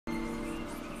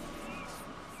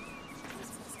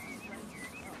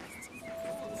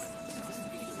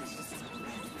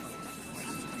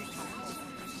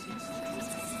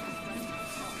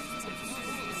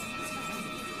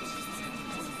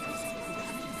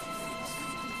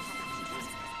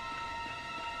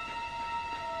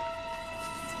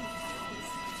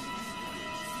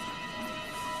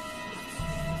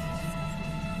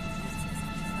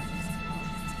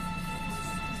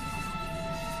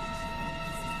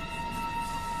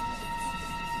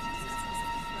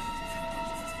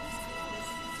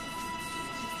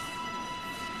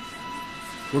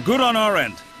We're good on our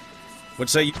end. What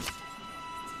say you?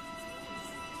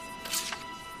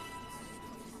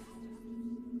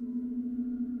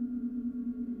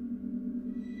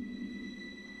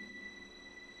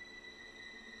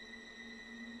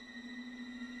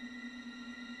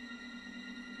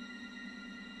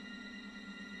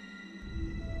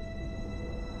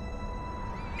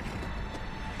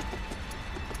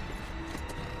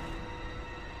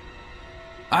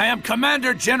 I am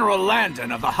Commander General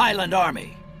Landon of the Highland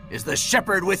Army. Is the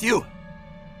Shepherd with you?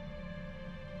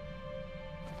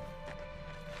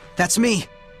 That's me.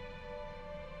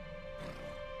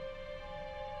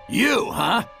 You,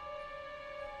 huh?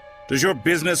 Does your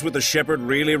business with the Shepherd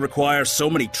really require so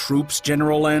many troops,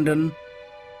 General Landon?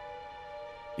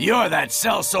 You're that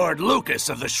sellsword Lucas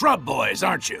of the Shrub Boys,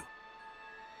 aren't you?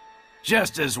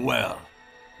 Just as well.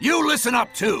 You listen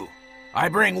up, too. I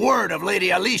bring word of Lady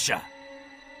Alicia.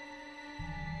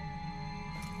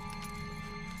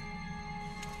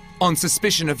 On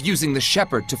suspicion of using the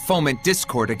Shepherd to foment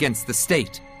discord against the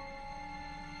state.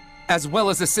 As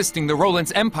well as assisting the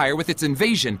Rolance Empire with its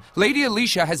invasion, Lady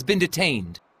Alicia has been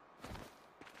detained.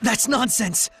 That's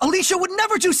nonsense! Alicia would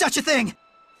never do such a thing!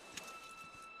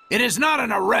 It is not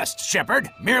an arrest, Shepherd,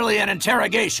 merely an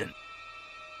interrogation.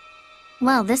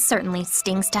 Well, this certainly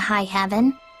stings to high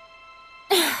heaven.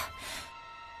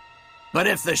 But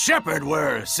if the Shepherd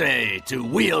were, say, to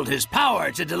wield his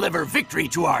power to deliver victory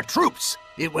to our troops,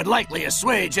 it would likely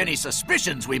assuage any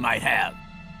suspicions we might have.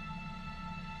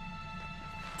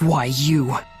 Why,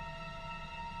 you...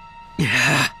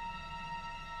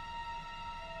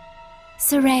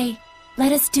 Saray,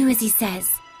 let us do as he says.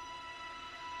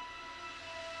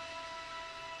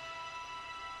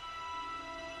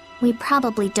 We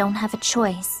probably don't have a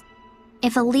choice.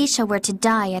 If Alicia were to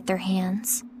die at their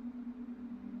hands...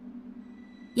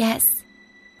 Yes,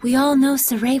 we all know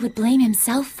Saray would blame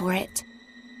himself for it.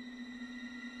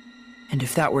 And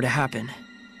if that were to happen,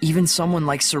 even someone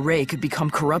like Saray could become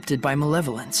corrupted by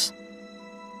malevolence.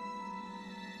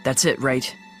 That's it,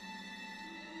 right?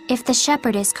 If the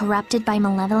Shepherd is corrupted by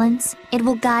malevolence, it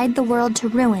will guide the world to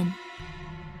ruin.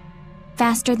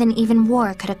 Faster than even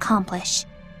war could accomplish.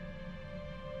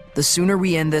 The sooner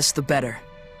we end this, the better.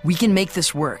 We can make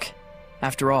this work.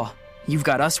 After all, you've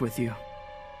got us with you.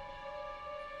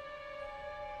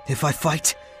 If I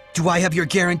fight, do I have your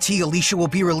guarantee Alicia will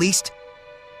be released?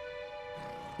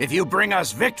 If you bring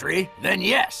us victory, then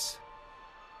yes.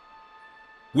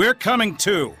 We're coming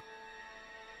too.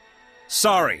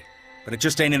 Sorry, but it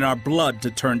just ain't in our blood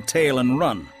to turn tail and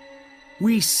run.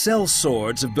 We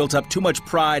sellswords have built up too much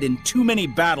pride in too many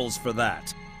battles for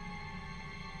that.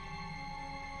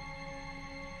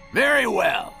 Very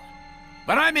well.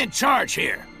 But I'm in charge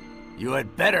here. You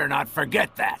had better not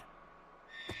forget that.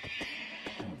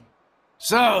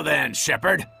 So then,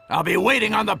 Shepherd, I'll be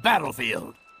waiting on the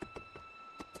battlefield.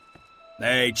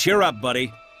 Hey, cheer up,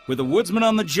 buddy. With a woodsman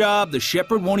on the job, the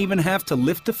Shepherd won't even have to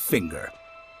lift a finger.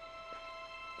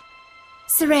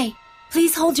 Saray,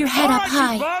 please hold your head up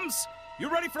high. You bums!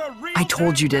 You ready for a real I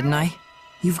told you, didn't I?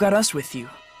 You've got us with you.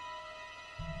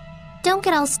 Don't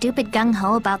get all stupid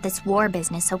gung-ho about this war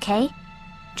business, okay?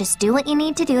 Just do what you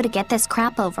need to do to get this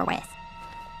crap over with.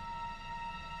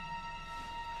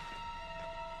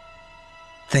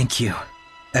 Thank you,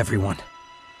 everyone.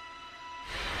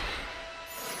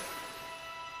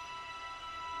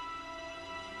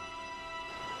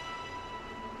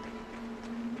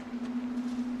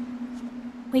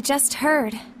 We just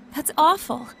heard. That's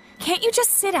awful. Can't you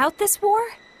just sit out this war?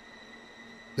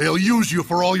 They'll use you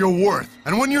for all you're worth,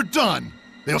 and when you're done,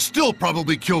 they'll still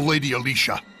probably kill Lady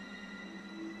Alicia.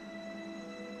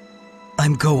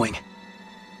 I'm going.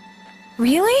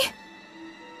 Really?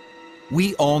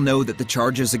 We all know that the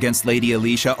charges against Lady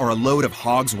Alicia are a load of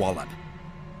hogswallop.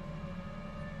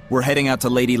 We're heading out to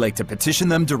Lady Lake to petition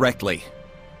them directly.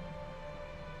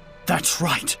 That's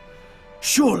right.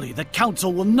 Surely the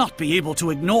Council will not be able to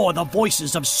ignore the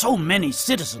voices of so many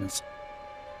citizens.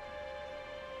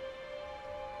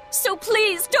 So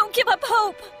please, don't give up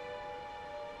hope!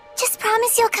 Just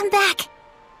promise you'll come back.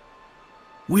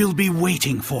 We'll be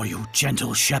waiting for you,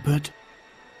 gentle Shepherd.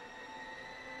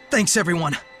 Thanks,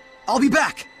 everyone. I'll be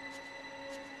back!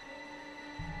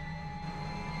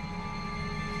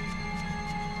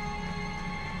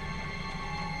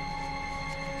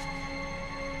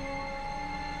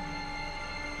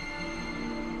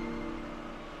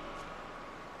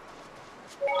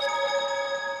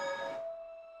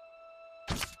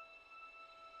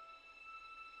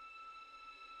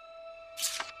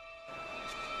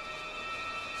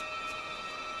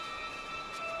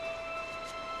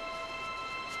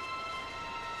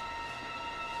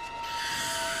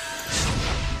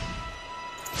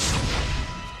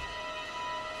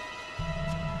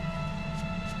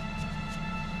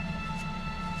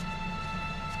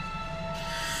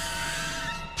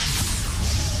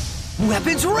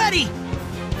 Weapons ready!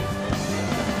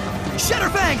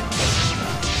 Shatterfang!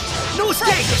 No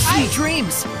escape! Sweet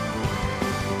dreams!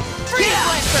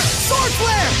 Sword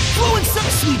flare! Flowing some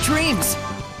sweet dreams!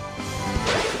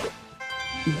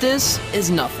 This is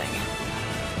nothing.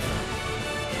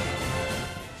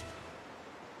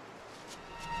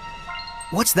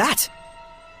 What's that?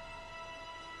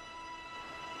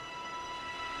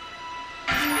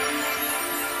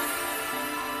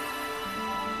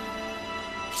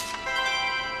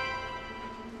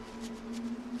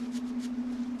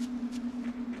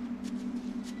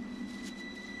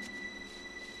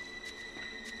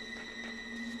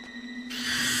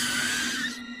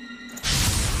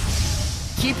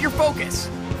 Keep your focus.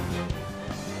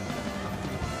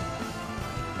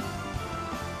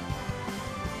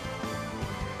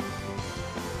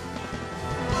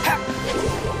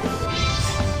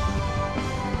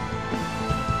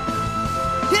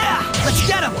 Yeah, let's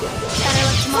get him.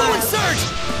 Fluid surge.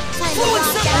 Fluid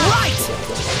surge. Right.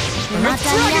 You're not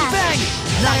done Dragon yet. bang.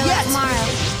 Not yet. Tomorrow.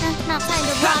 Now time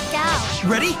to rock out.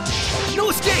 Ready? No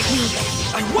escape.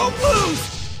 I won't lose.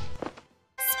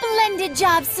 Splendid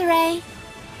job, Saray.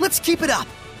 Let's keep it up.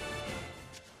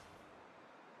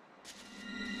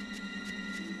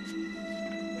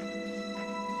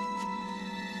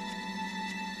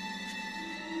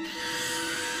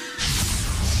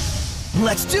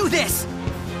 Let's do this!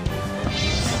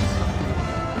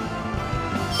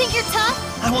 Think you're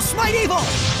tough? I will smite evil!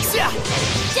 Yeah!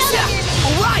 Down on your knees.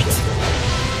 Alright!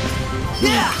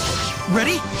 Yeah!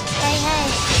 Ready? Hey.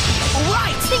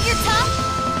 Alright! Think you're tough?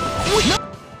 Wait, no.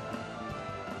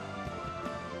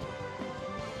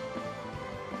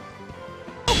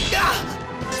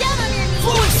 Down on your knees.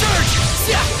 Fluid surge!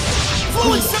 Yeah!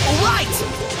 Fluid surge! Alright!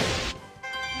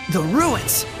 The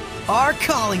ruins are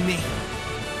calling me.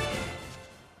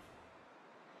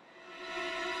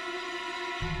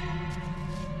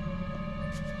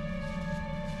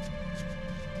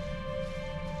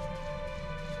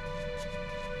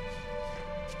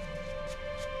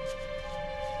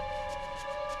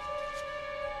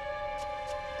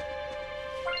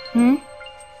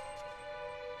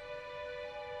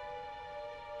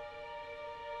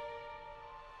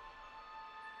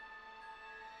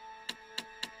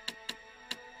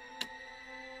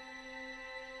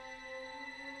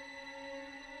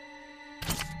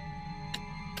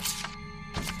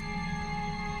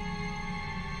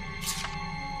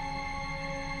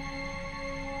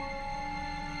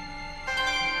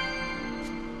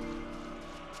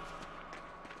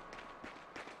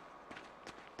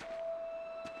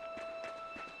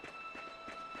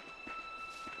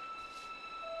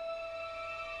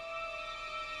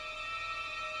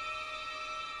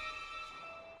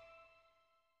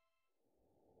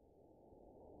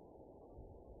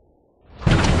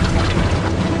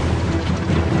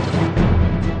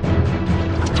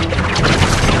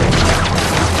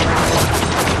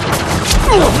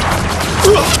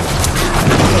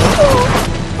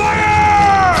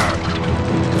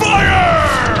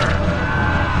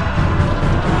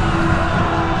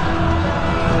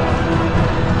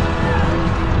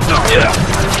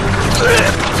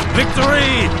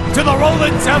 Victory to the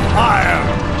Rolance Empire!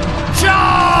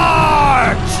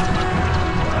 Charge!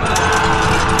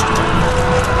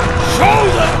 Show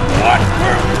them what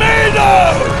we're made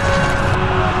of!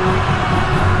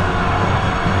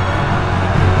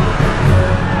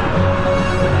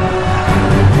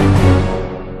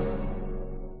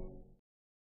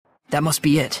 That must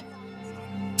be it.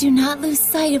 Do not lose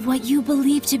sight of what you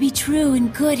believe to be true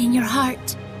and good in your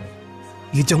heart.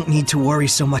 You don't need to worry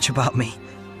so much about me.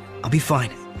 I'll be fine.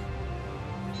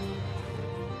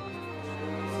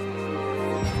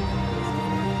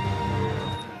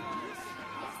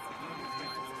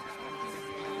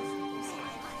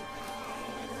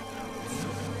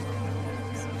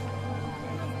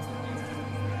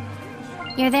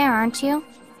 You're there, aren't you?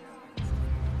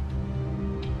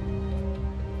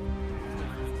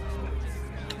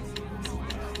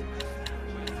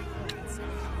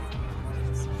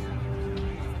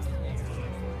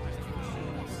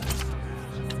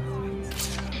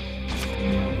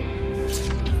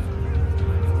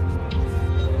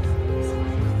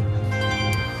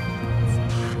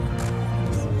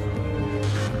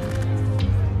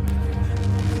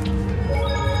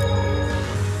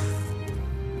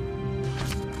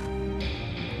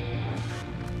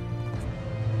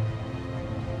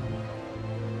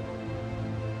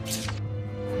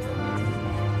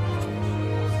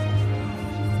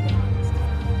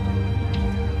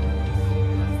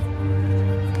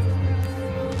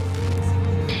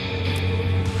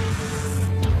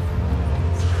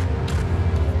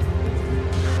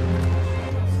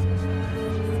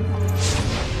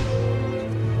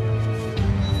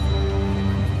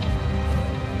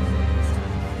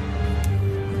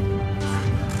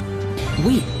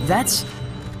 That's...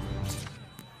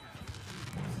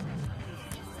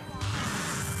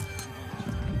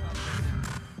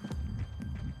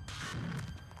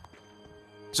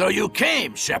 So you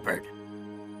came, Shepard.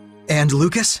 And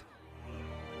Lucas?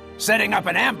 Setting up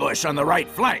an ambush on the right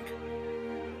flank.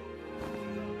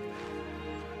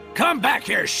 Come back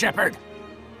here, Shepard.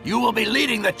 You will be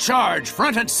leading the charge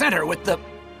front and center with the...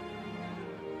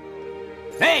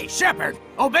 Hey, Shepard!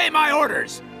 Obey my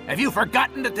orders! Have you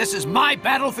forgotten that this is my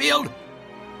battlefield?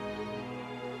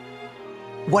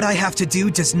 What I have to do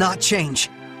does not change.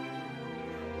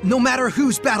 No matter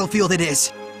whose battlefield it is.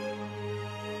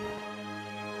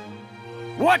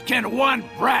 What can one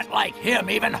brat like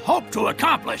him even hope to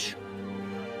accomplish?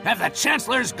 Have the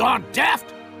Chancellors gone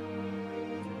daft?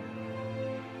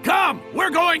 Come, we're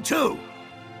going too!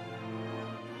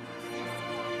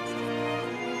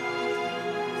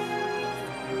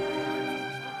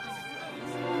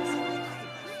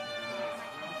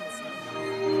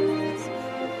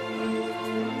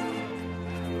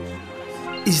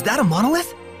 Is that a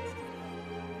monolith?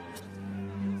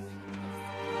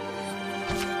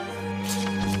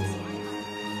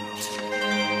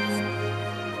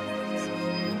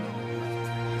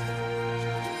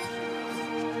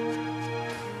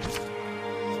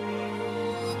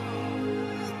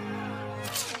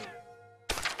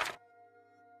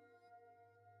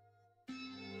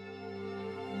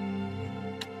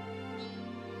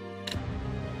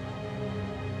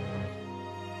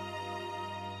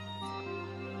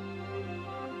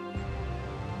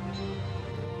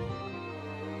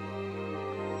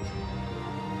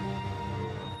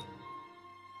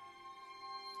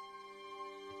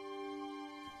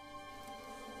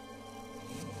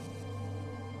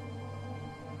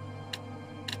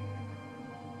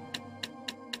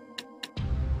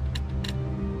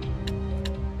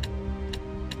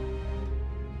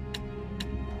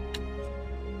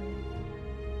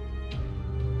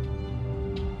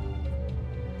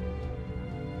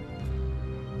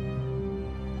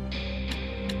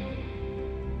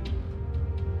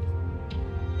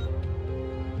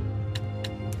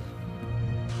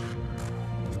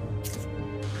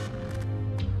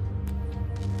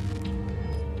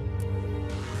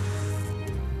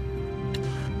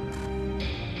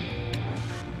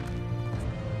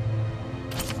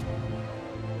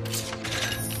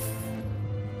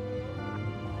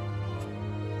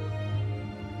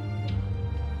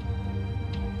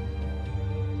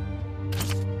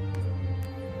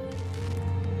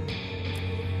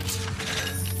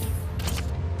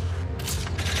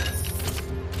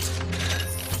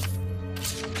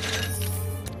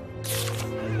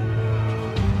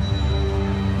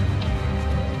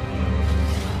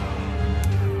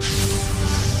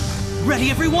 Ready,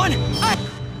 everyone?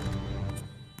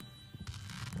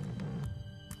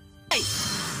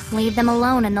 Leave them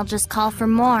alone and they'll just call for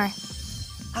more.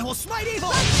 I will smite evil!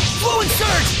 Fluent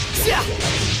surge! Yeah!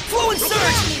 Fluent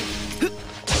surge!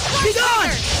 Be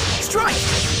gone! Strike!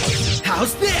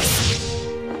 How's this?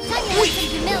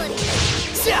 Humility.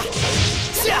 Yeah!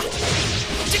 Yeah!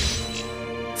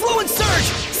 Fluent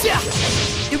surge! Yeah!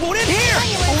 It won't end here!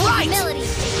 Alright!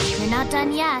 You're not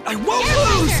done yet. I won't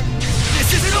lose!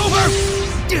 This isn't over!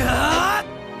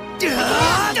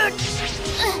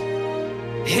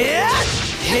 Hit!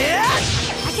 Hit!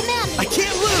 I command you. I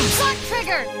can't lose! Lock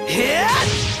trigger! Hit!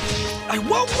 I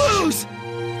won't lose!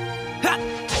 Ha!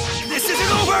 This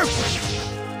isn't over!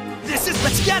 This is...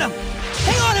 Let's get him!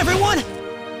 Hang on, everyone!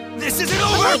 This isn't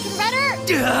over! Awaken, Ritter!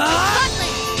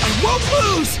 I won't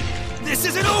lose! This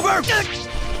isn't over!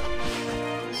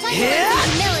 Hit!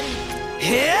 Humility.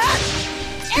 Hit!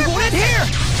 It won't end here!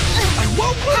 I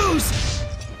won't lose!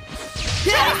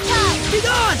 Yeah! Be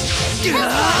gone!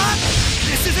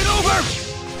 This isn't over!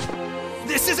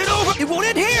 This isn't over! It won't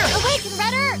end here! Awaken,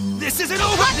 Ritter! This isn't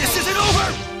over! This isn't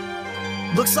over!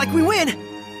 Looks like we win!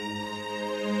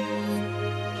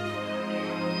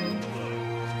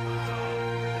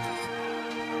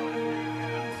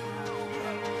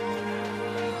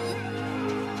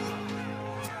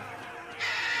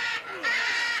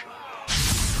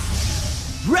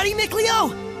 Ready,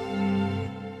 Mikleo?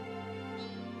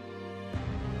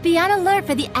 Be on alert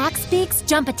for the Axe Beak's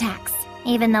jump attacks.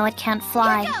 Even though it can't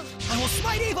fly. I will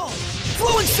smite evil!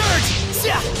 Fluent surge!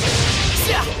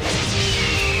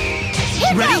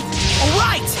 Ready? All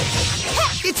right!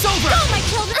 It's over! Go, my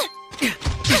children!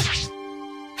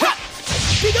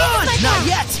 Be gone! Not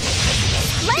yet!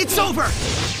 Lightning. It's over!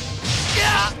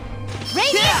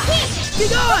 Radiant Heat! Be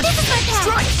gone! This is my path!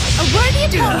 Strike! A worthy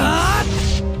opponent!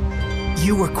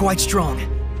 You were quite strong.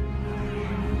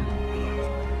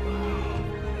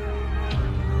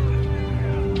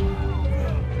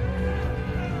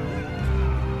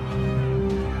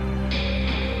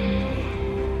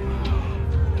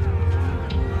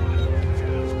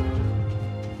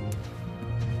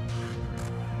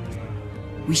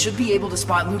 We should be able to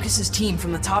spot Lucas's team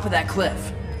from the top of that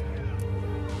cliff.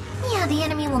 Yeah, the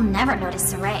enemy will never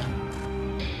notice Saray.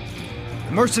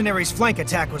 The mercenaries' flank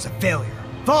attack was a failure.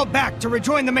 Fall back to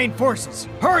rejoin the main forces.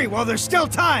 Hurry while there's still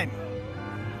time!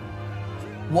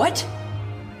 What?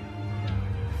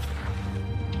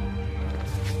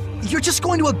 You're just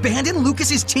going to abandon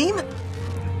Lucas's team?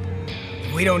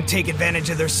 If we don't take advantage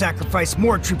of their sacrifice,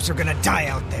 more troops are gonna die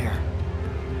out there.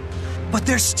 But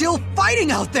they're still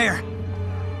fighting out there!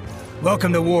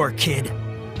 Welcome to war, kid.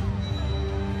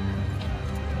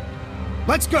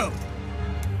 Let's go!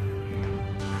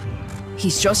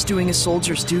 He's just doing a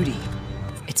soldier's duty.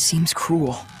 It seems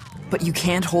cruel, but you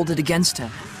can't hold it against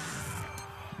him.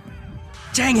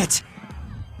 Dang it!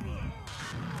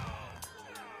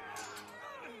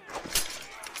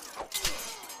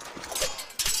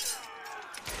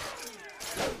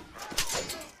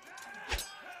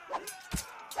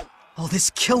 All this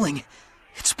killing,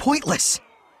 it's pointless.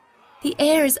 The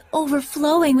air is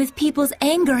overflowing with people's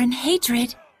anger and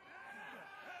hatred.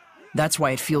 That's why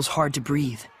it feels hard to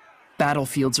breathe.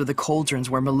 Battlefields are the cauldrons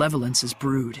where malevolence is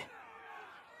brewed.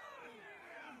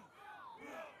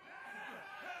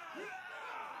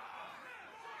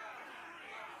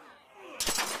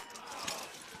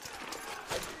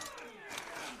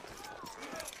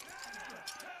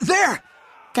 There!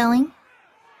 Going?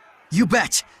 You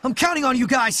bet! I'm counting on you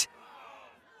guys!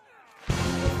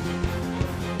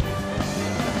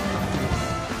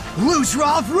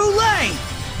 Luzrov Roulette!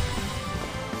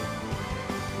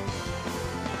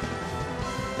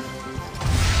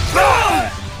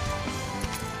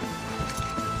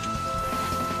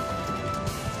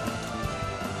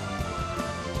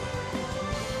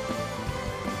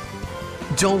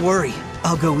 Don't worry,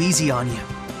 I'll go easy on you.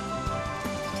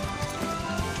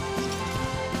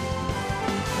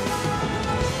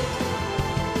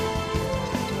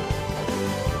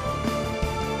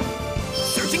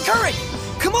 Surging current!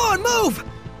 Come on, move!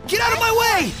 Get out of my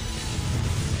way!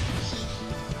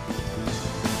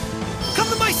 Come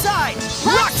to my side!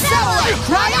 Rock satellite!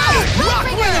 Cry out! Rock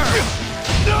winner!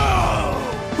 No!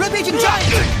 Rampaging giant!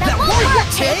 That won't work!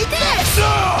 Take this!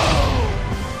 No!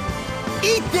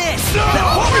 Eat this! No! That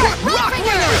won't work! Rock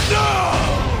winner! No!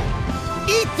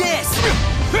 Eat this!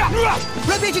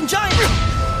 Rampaging giant!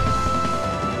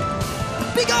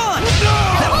 Be gone! No!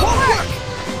 That won't work!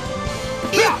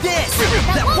 Eat this!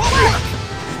 That won't work!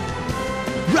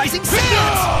 Rising sands!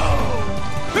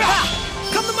 No! Ha!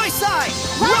 Come to my side!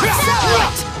 Rock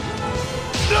satellite!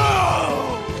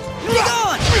 No! Be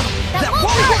gone! That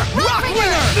won't work! Rock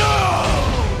winner! No!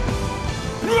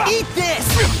 Eat this!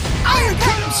 Iron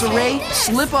curtain! Saray,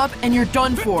 slip up and you're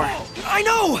done for. I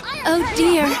know! Oh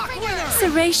dear.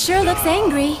 Saray sure looks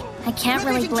angry. I can't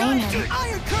really blame him.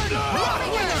 Iron curtain! Rock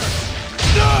winner!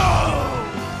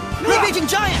 No! Rampaging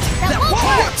giant! That won't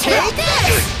work! Take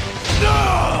this!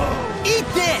 No! Eat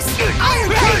this! Iron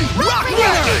curtain! Rock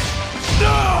winner!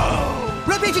 No!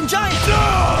 Rampaging giant!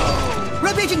 No!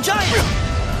 Rampaging giant!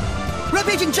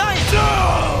 Rampaging giant!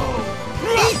 No!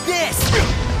 Eat this!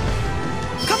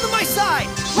 Come to my side!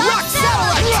 Rock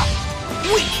satellite!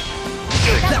 Weak!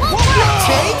 That won't work!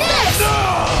 Take this! No!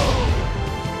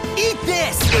 Eat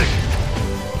this!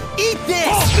 Eat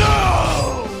this!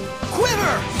 No!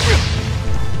 Quiver!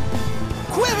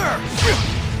 Quiver!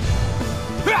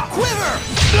 Quiver!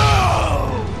 No!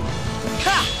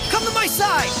 Ha! Come to my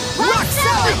side! Rock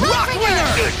salad! Rock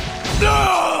winner!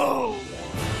 No!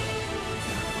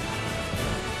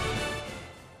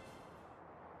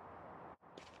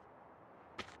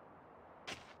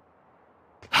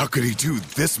 How could he do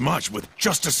this much with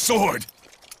just a sword?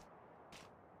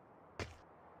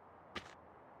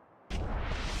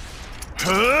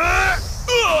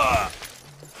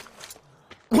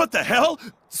 What the hell?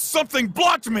 Something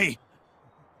blocked me!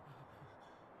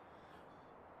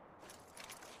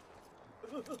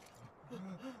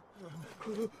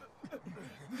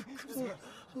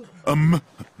 A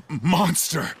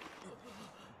monster!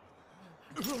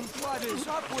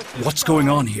 What's going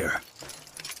on here?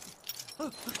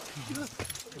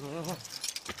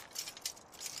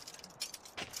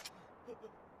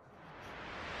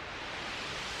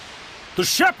 The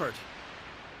shepherd!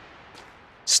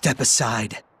 Step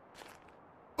aside.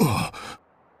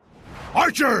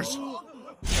 Archers!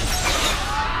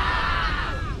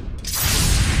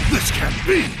 This can't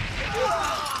be!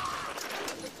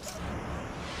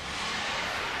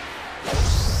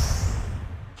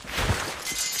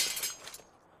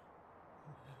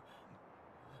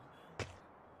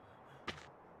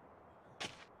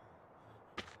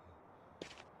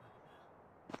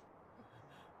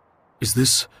 Is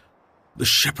this the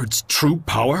shepherd's true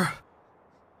power?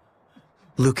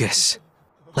 Lucas,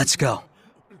 let's go.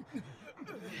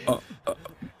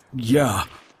 Yeah.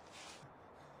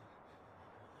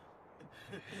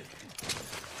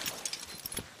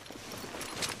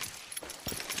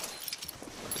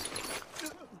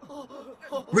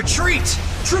 Retreat!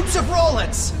 Troops of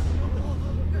Rolance!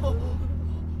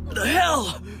 The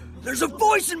hell? There's a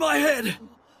voice in my head!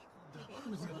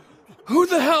 Who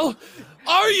the hell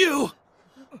are you?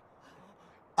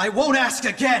 I won't ask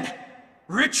again!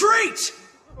 Retreat!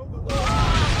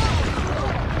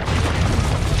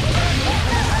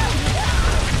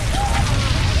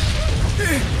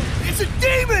 It's a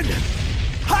demon!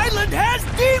 Highland has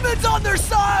demons on their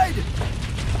side!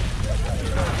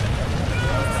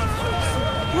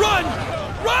 Run!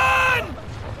 Run!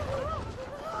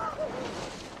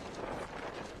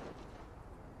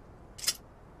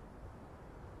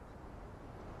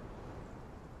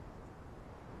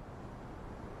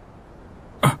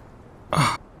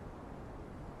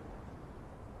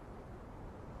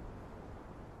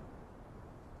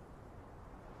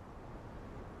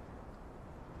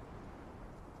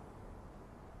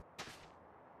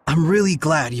 I'm really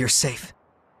glad you're safe.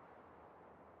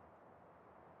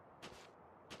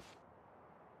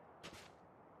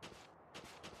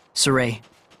 Saray,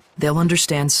 they'll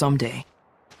understand someday.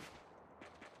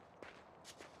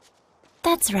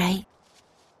 That's right.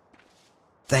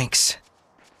 Thanks.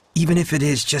 Even if it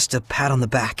is just a pat on the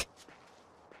back.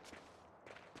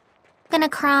 Gonna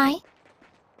cry?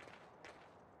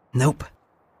 Nope.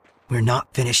 We're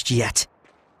not finished yet.